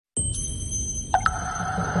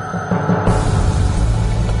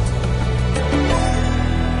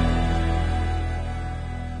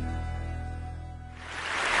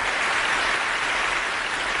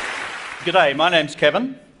G'day, my name's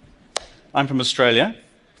Kevin. I'm from Australia.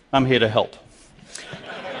 I'm here to help.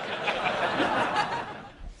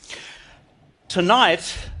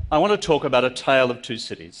 Tonight, I want to talk about a tale of two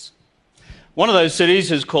cities. One of those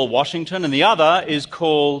cities is called Washington and the other is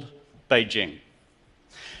called Beijing.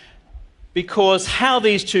 Because how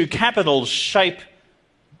these two capitals shape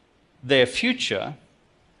their future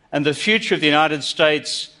and the future of the United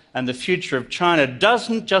States and the future of China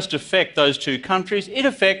doesn't just affect those two countries, it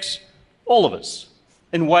affects all of us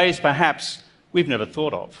in ways perhaps we've never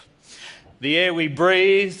thought of. The air we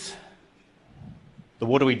breathe, the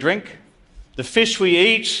water we drink, the fish we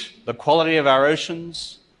eat, the quality of our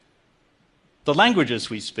oceans, the languages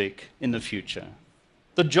we speak in the future,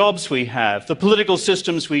 the jobs we have, the political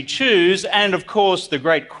systems we choose, and of course the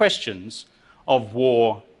great questions of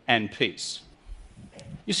war and peace.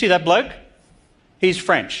 You see that bloke? He's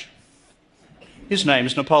French. His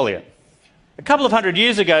name's Napoleon. A couple of hundred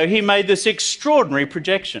years ago, he made this extraordinary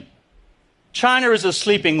projection. China is a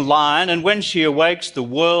sleeping lion, and when she awakes, the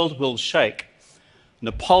world will shake.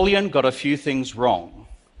 Napoleon got a few things wrong.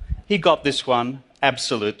 He got this one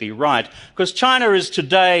absolutely right, because China is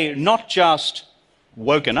today not just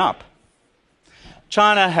woken up.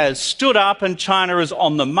 China has stood up and China is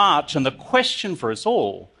on the march, and the question for us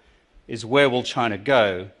all is where will China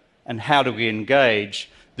go and how do we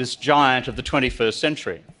engage this giant of the 21st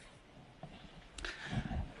century?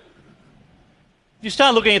 If you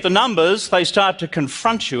start looking at the numbers, they start to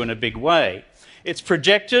confront you in a big way. It's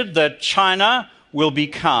projected that China will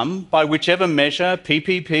become, by whichever measure,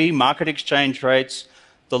 PPP, market exchange rates,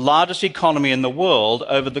 the largest economy in the world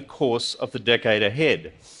over the course of the decade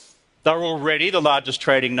ahead. They're already the largest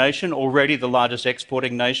trading nation, already the largest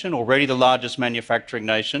exporting nation, already the largest manufacturing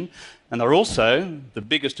nation, and they're also the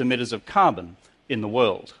biggest emitters of carbon in the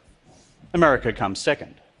world. America comes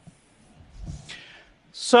second.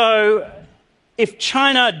 So, if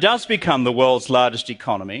China does become the world's largest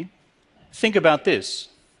economy, think about this.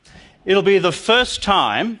 It'll be the first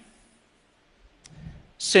time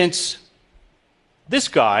since this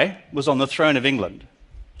guy was on the throne of England,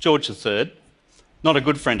 George III, not a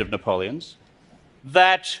good friend of Napoleon's,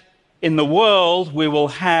 that in the world we will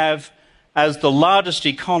have as the largest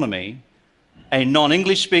economy a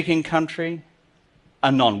non-English speaking country,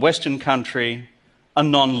 a non-Western country, a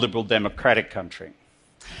non-liberal democratic country.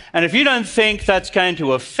 And if you don't think that's going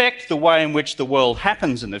to affect the way in which the world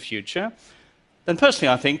happens in the future, then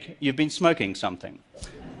personally I think you've been smoking something.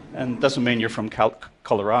 And it doesn't mean you're from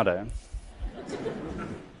Colorado.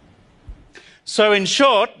 So in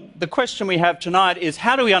short, the question we have tonight is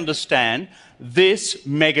how do we understand this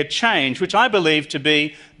mega change, which I believe to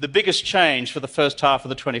be the biggest change for the first half of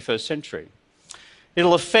the 21st century?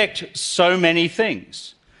 It'll affect so many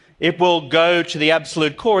things. It will go to the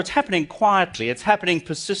absolute core. It's happening quietly. It's happening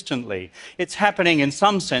persistently. It's happening in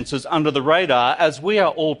some senses under the radar as we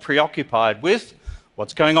are all preoccupied with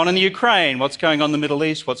what's going on in the Ukraine, what's going on in the Middle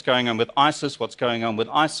East, what's going on with ISIS, what's going on with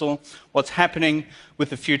ISIL, what's happening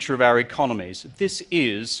with the future of our economies. This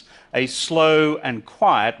is a slow and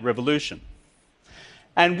quiet revolution.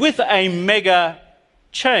 And with a mega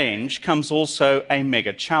change comes also a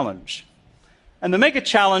mega challenge. And the mega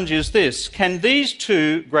challenge is this: can these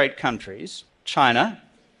two great countries, China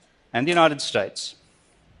and the United States,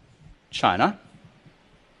 China,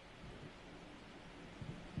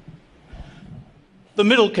 the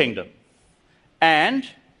Middle Kingdom, and the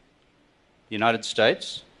United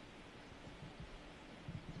States,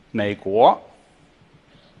 美国,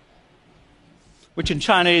 which in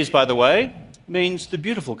Chinese, by the way, means the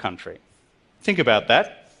beautiful country. Think about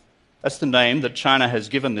that. That's the name that China has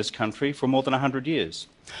given this country for more than 100 years.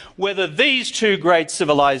 Whether these two great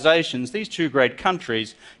civilizations, these two great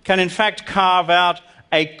countries, can in fact carve out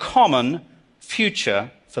a common future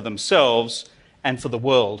for themselves and for the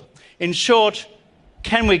world. In short,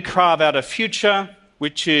 can we carve out a future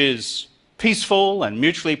which is peaceful and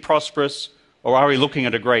mutually prosperous, or are we looking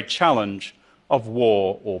at a great challenge of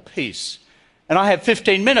war or peace? And I have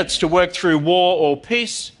 15 minutes to work through war or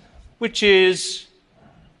peace, which is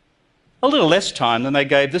a little less time than they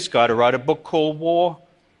gave this guy to write a book called War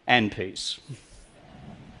and Peace.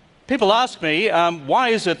 People ask me, why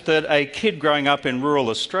is it that a kid growing up in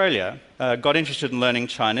rural Australia got interested in learning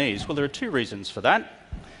Chinese? Well, there are two reasons for that.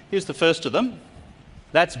 Here's the first of them.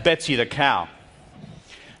 That's Betsy the cow.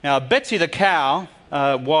 Now, Betsy the cow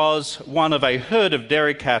was one of a herd of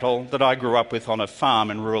dairy cattle that I grew up with on a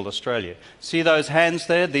farm in rural Australia. See those hands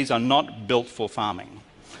there? These are not built for farming.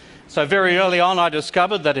 So very early on I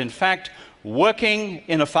discovered that in fact working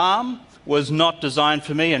in a farm was not designed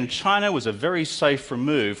for me, and China was a very safe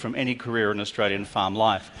remove from any career in Australian farm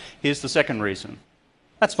life. Here's the second reason.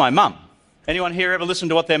 That's my mum. Anyone here ever listen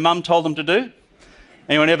to what their mum told them to do?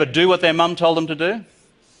 Anyone ever do what their mum told them to do?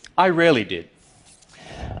 I rarely did.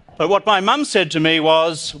 But what my mum said to me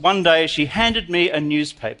was, one day she handed me a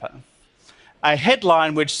newspaper, a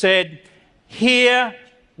headline which said, "Here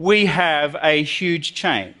we have a huge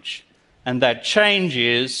change, and that change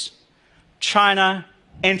is China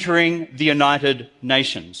entering the United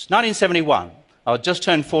Nations." 1971. I had just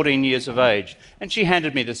turned 14 years of age, and she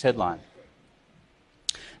handed me this headline.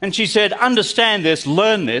 And she said, "Understand this,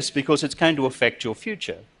 learn this, because it's going to affect your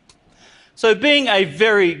future." So being a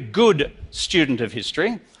very good student of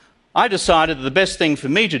history, I decided that the best thing for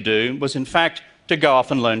me to do was, in fact, to go off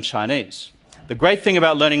and learn Chinese. The great thing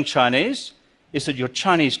about learning Chinese is that your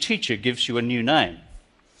Chinese teacher gives you a new name.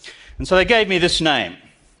 And so they gave me this name,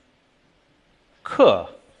 Ke,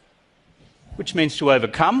 which means to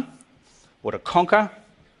overcome, or to conquer,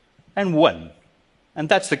 and Wen. And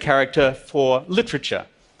that's the character for literature,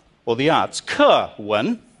 or the arts. Ke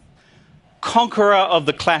Wen, conqueror of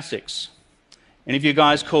the classics. Any of you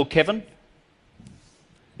guys called Kevin?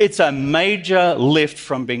 It's a major lift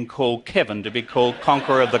from being called Kevin to be called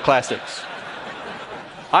conqueror of the classics.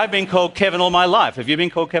 I've been called Kevin all my life. Have you been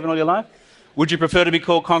called Kevin all your life? Would you prefer to be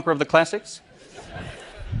called conqueror of the classics?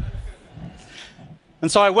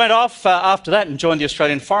 And so I went off after that and joined the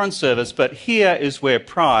Australian Foreign Service, but here is where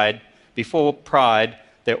pride, before pride,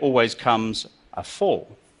 there always comes a fall.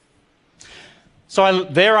 So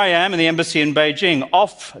there I am in the embassy in Beijing,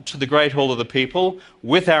 off to the Great Hall of the People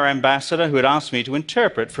with our ambassador who had asked me to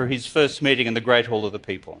interpret for his first meeting in the Great Hall of the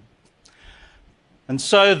People. And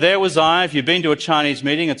so there was I. If you've been to a Chinese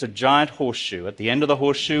meeting, it's a giant horseshoe. At the end of the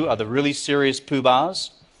horseshoe are the really serious poobahs,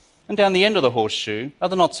 and down the end of the horseshoe are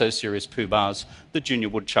the not-so-serious poobahs, the junior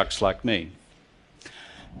woodchucks like me.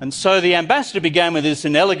 And so the ambassador began with this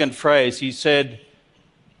inelegant phrase. He said,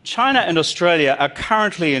 "China and Australia are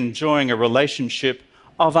currently enjoying a relationship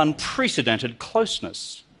of unprecedented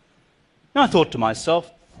closeness." Now I thought to myself,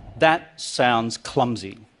 that sounds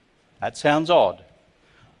clumsy. That sounds odd.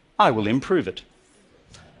 I will improve it.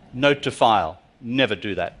 Note to file, never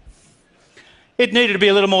do that. It needed to be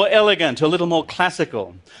a little more elegant, a little more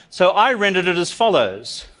classical. So I rendered it as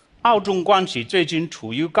follows. 澳中关系最近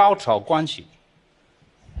处于高潮关系.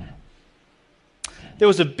 There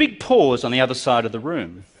was a big pause on the other side of the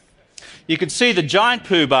room. You could see the giant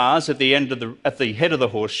poobahs at the head of the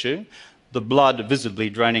horseshoe, the blood visibly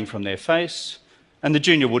draining from their face, and the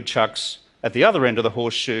junior woodchucks at the other end of the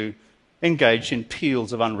horseshoe engaged in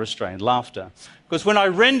peals of unrestrained laughter. Because when I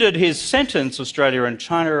rendered his sentence, Australia and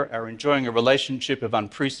China are enjoying a relationship of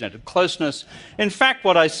unprecedented closeness, in fact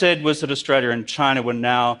what I said was that Australia and China were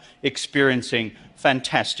now experiencing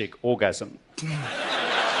fantastic orgasm.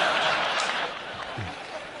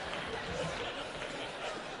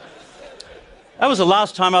 That was the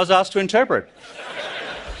last time I was asked to interpret.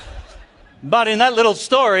 But in that little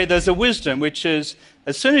story, there's a wisdom, which is,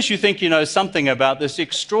 as soon as you think you know something about this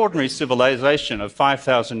extraordinary civilization of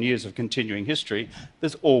 5,000 years of continuing history,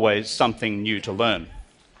 there's always something new to learn.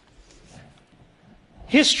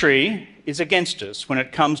 History is against us when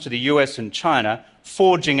it comes to the US and China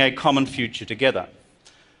forging a common future together.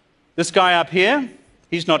 This guy up here,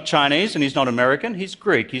 he's not Chinese and he's not American, he's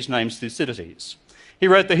Greek. His name's Thucydides. He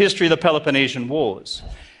wrote the history of the Peloponnesian Wars.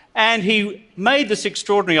 And he made this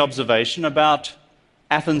extraordinary observation about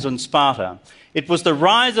Athens and Sparta. It was the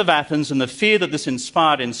rise of Athens and the fear that this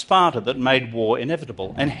inspired in Sparta that made war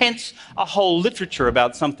inevitable, and hence a whole literature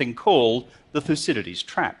about something called the Thucydides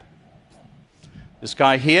trap. This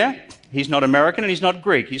guy here, he's not American and he's not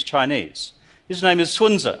Greek, he's Chinese. His name is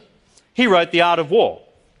Sun Tzu. He wrote The Art of War.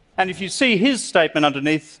 And if you see his statement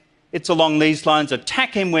underneath, it's along these lines: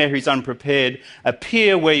 attack him where he's unprepared,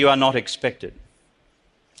 appear where you are not expected.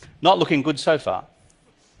 Not looking good so far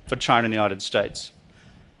for China and the United States.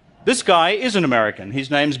 This guy is an American. His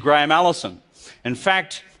name's Graham Allison. In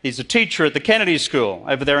fact, he's a teacher at the Kennedy School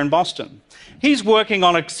over there in Boston. He's working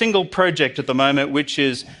on a single project at the moment, which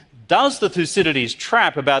is, does the Thucydides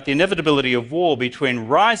trap about the inevitability of war between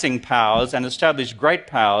rising powers and established great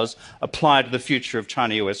powers apply to the future of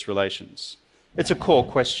China-US relations? It's a core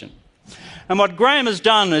question. And what Graham has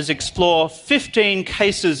done is explore 15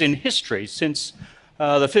 cases in history since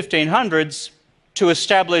the 1500s to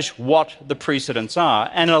establish what the precedents are.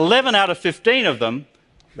 And 11 out of 15 of them,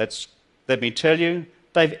 let me tell you,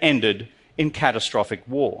 they've ended in catastrophic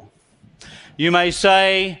war. You may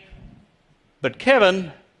say, but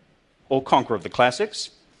Kevin, or conqueror of the classics,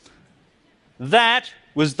 that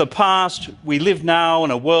was the past. We live now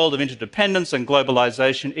in a world of interdependence and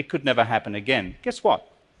globalization. It could never happen again. Guess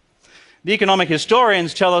what? The economic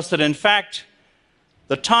historians tell us that, in fact,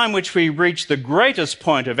 the time which we reached the greatest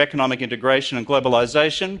point of economic integration and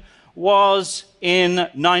globalization was in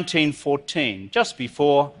 1914, just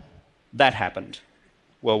before that happened,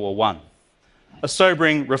 World War I. A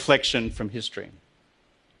sobering reflection from history.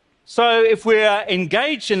 So if we're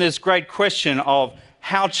engaged in this great question of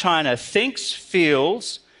how China thinks,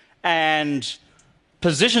 feels, and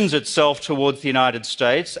positions itself towards the United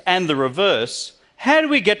States, and the reverse, how do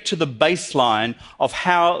we get to the baseline of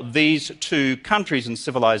how these two countries and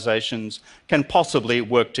civilizations can possibly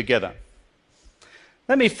work together?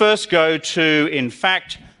 Let me first go to, in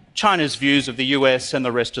fact, China's views of the US and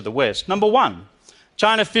the rest of the West. Number one,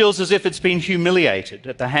 China feels as if it's been humiliated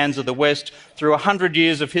at the hands of the West through 100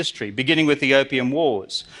 years of history, beginning with the Opium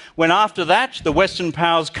Wars, when after that the Western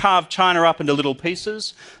powers carved China up into little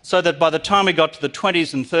pieces, so that by the time we got to the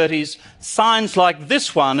 20s and 30s, signs like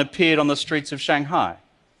this one appeared on the streets of Shanghai.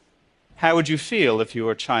 How would you feel if you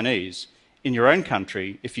were Chinese in your own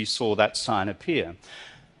country if you saw that sign appear?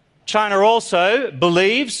 China also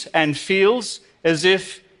believes and feels as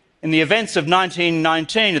if in the events of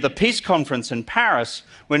 1919 at the Peace Conference in Paris,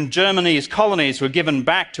 when Germany's colonies were given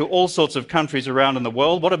back to all sorts of countries around in the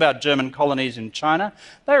world, what about German colonies in China?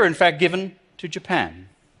 They were in fact given to Japan.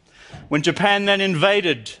 When Japan then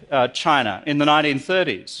invaded China in the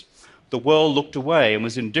 1930s, the world looked away and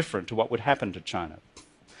was indifferent to what would happen to China.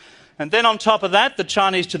 And then on top of that, the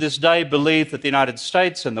Chinese to this day believe that the United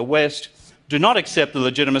States and the West do not accept the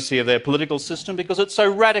legitimacy of their political system because it's so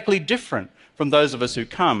radically different from those of us who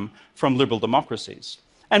come from liberal democracies,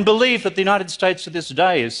 and believe that the United States to this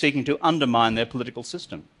day is seeking to undermine their political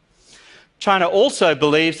system. China also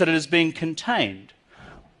believes that it is being contained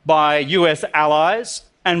by US allies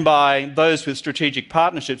and by those with strategic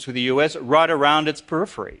partnerships with the US right around its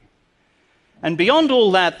periphery. And beyond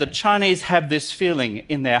all that, the Chinese have this feeling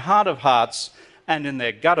in their heart of hearts and in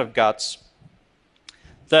their gut of guts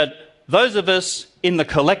that those of us in the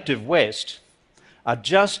collective West are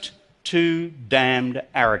just too damned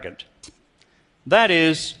arrogant. That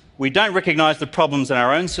is, we don't recognise the problems in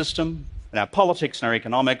our own system, in our politics and our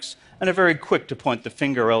economics, and are very quick to point the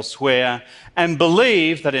finger elsewhere and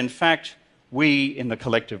believe that, in fact, we in the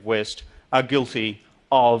collective West are guilty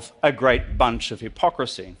of a great bunch of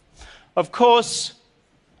hypocrisy. Of course,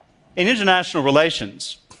 in international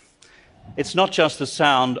relations, it's not just the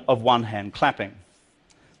sound of one hand clapping.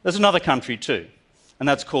 There's another country too, and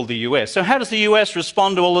that's called the US. So how does the US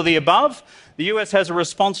respond to all of the above? The US has a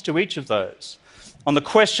response to each of those. On the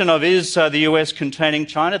question of is the US containing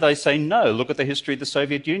China, they say no. Look at the history of the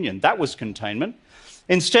Soviet Union. That was containment.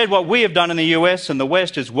 Instead, what we have done in the US and the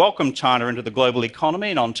West is welcome China into the global economy,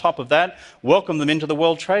 and on top of that, welcome them into the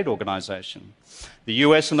World Trade Organization. The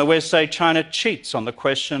US and the West say China cheats on the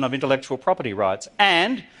question of intellectual property rights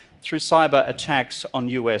and through cyber attacks on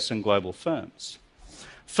US and global firms.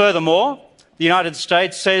 Furthermore, the United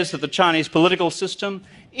States says that the Chinese political system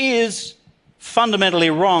is fundamentally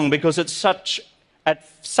wrong because it's at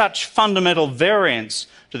such fundamental variance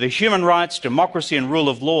to the human rights, democracy and rule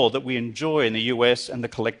of law that we enjoy in the US and the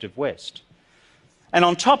collective West. And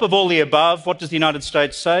on top of all the above, what does the United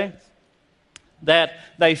States say? That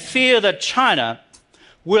they fear that China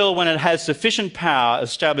will, when it has sufficient power,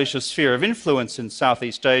 establish a sphere of influence in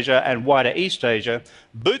Southeast Asia and wider East Asia,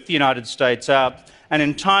 boot the United States out, and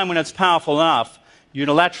in time when it's powerful enough,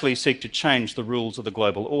 unilaterally seek to change the rules of the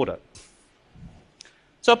global order.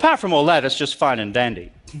 So apart from all that, it's just fine and dandy,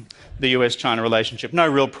 the US-China relationship. No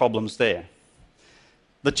real problems there.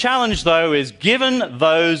 The challenge, though, is given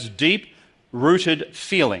those deep-rooted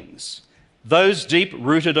feelings, those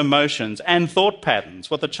deep-rooted emotions and thought patterns,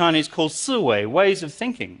 what the Chinese call siwei, ways of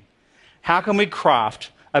thinking, how can we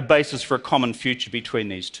craft a basis for a common future between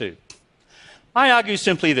these two? I argue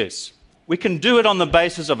simply this. We can do it on the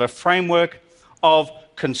basis of a framework of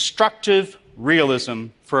constructive realism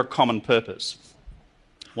for a common purpose.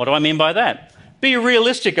 What do I mean by that? Be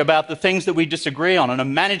realistic about the things that we disagree on, and a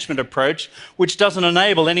management approach which doesn't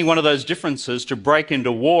enable any one of those differences to break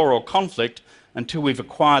into war or conflict until we've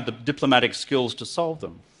acquired the diplomatic skills to solve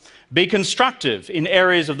them. Be constructive in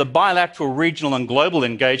areas of the bilateral, regional and global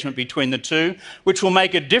engagement between the two, which will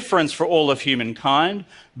make a difference for all of humankind.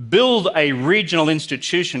 Build a regional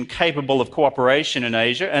institution capable of cooperation in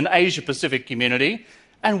Asia, an Asia-Pacific community,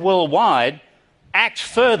 and worldwide. Act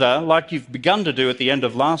further, like you've begun to do at the end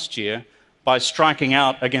of last year, by striking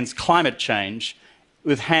out against climate change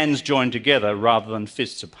with hands joined together rather than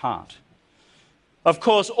fists apart. Of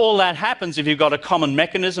course, all that happens if you've got a common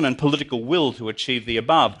mechanism and political will to achieve the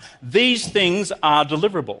above. These things are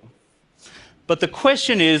deliverable. But the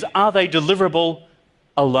question is, are they deliverable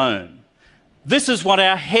alone? This is what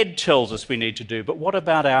our head tells us we need to do, but what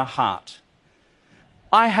about our heart?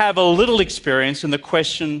 I have a little experience in the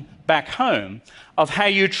question back home of how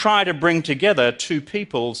you try to bring together two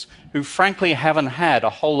peoples who frankly haven't had a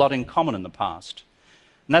whole lot in common in the past.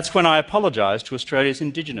 And that's when I apologised to Australia's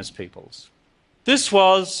Indigenous peoples. This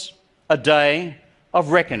was a day of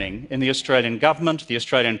reckoning in the Australian government, the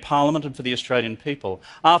Australian Parliament, and for the Australian people.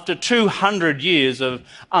 After 200 years of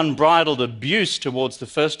unbridled abuse towards the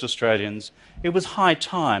first Australians, it was high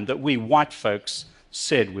time that we white folks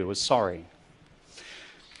said we were sorry.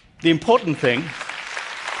 The important thing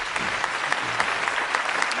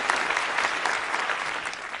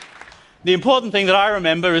that I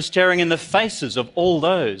remember is staring in the faces of all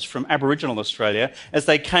those from Aboriginal Australia as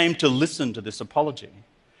they came to listen to this apology.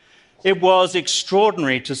 It was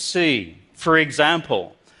extraordinary to see, for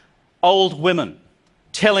example, old women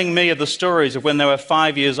telling me of the stories of when they were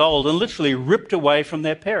 5 years old and literally ripped away from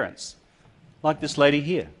their parents, like this lady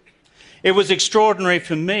here. It was extraordinary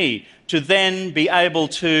for me to then be able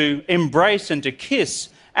to embrace and to kiss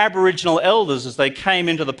Aboriginal elders as they came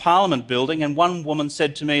into the Parliament building, and one woman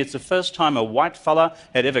said to me it's the first time a white fella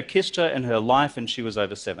had ever kissed her in her life, and she was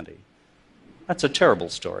over 70. That's a terrible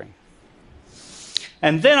story.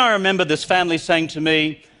 And then I remember this family saying to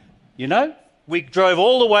me, you know, we drove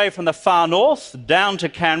all the way from the far north down to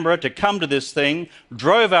Canberra to come to this thing,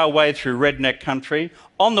 drove our way through redneck country,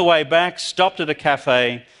 on the way back stopped at a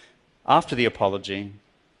cafe after the apology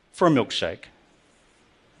for a milkshake.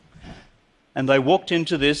 And they walked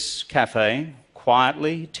into this cafe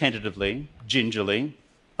quietly, tentatively, gingerly,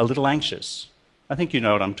 a little anxious. I think you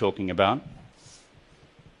know what I'm talking about.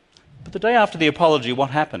 But the day after the apology, what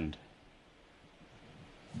happened?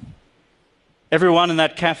 Everyone in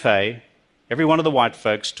that cafe, every one of the white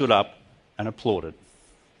folks stood up and applauded.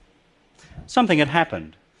 Something had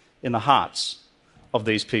happened in the hearts of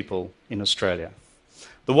these people in Australia.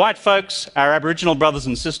 The white folks, our Aboriginal brothers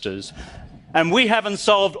and sisters, and we haven't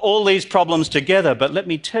solved all these problems together, but let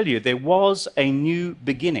me tell you, there was a new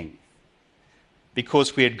beginning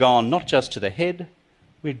because we had gone not just to the head,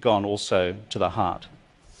 we had gone also to the heart.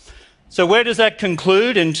 So where does that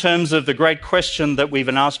conclude in terms of the great question that we've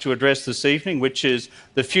been asked to address this evening, which is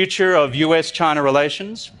the future of US-China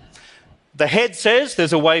relations? The head says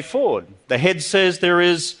there's a way forward. The head says there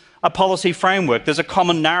is a policy framework, there's a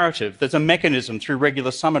common narrative, there's a mechanism through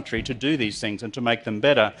regular summitry to do these things and to make them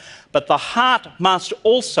better. But the heart must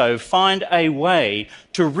also find a way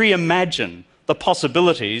to reimagine the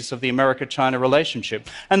possibilities of the America-China relationship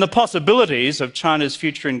and the possibilities of China's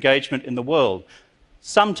future engagement in the world.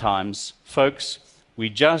 Sometimes, folks, we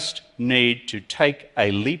just need to take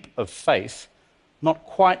a leap of faith, not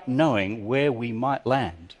quite knowing where we might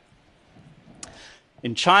land.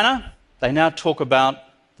 In China, they now talk about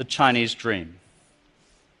the Chinese dream.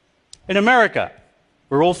 In America,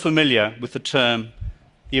 we're all familiar with the term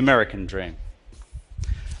the American dream.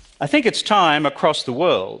 I think it's time across the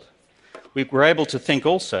world we were able to think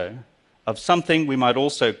also of something we might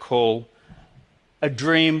also call a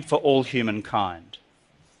dream for all humankind.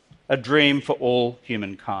 A dream for all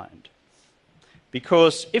humankind.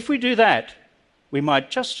 Because if we do that, we might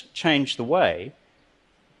just change the way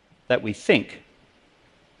that we think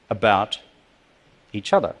about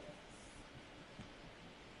each other.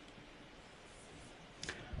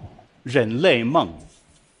 人类梦.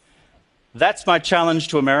 That's my challenge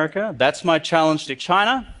to America. That's my challenge to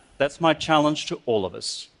China. That's my challenge to all of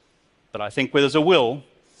us. But I think where there's a will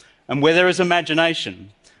and where there is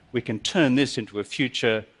imagination, we can turn this into a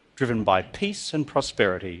future driven by peace and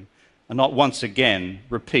prosperity and not once again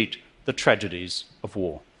repeat the tragedies of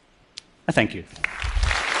war. I thank you.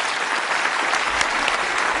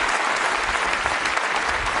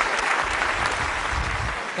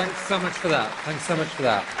 Thanks so much for that. Thanks so much for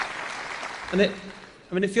that. And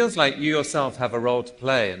it feels like you yourself have a role to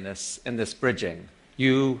play in this bridging.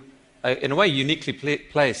 You are, in a way, uniquely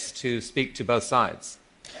placed to speak to both sides.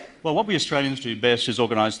 Well, what we Australians do best is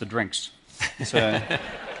organise the drinks. So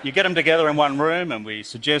you get them together in one room and we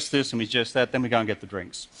suggest this and we suggest that, then we go and get the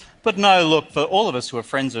drinks. But no, look, for all of us who are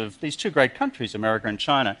friends of these two great countries, America and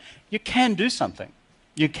China, you can do something.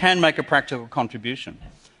 You can make a practical contribution.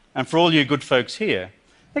 And for all you good folks here,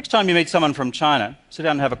 next time you meet someone from China, sit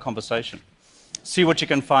down and have a conversation. See what you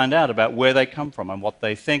can find out about where they come from and what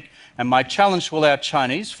they think. And my challenge to all our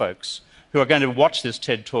Chinese folks who are going to watch this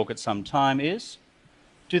TED Talk at some time is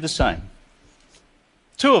do the same.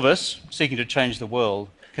 Two of us seeking to change the world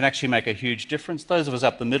can actually make a huge difference. Those of us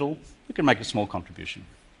up the middle, we can make a small contribution.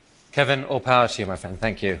 Kevin, all power to you, my friend.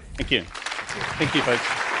 Thank you. Thank you. Thank you,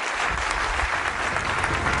 folks.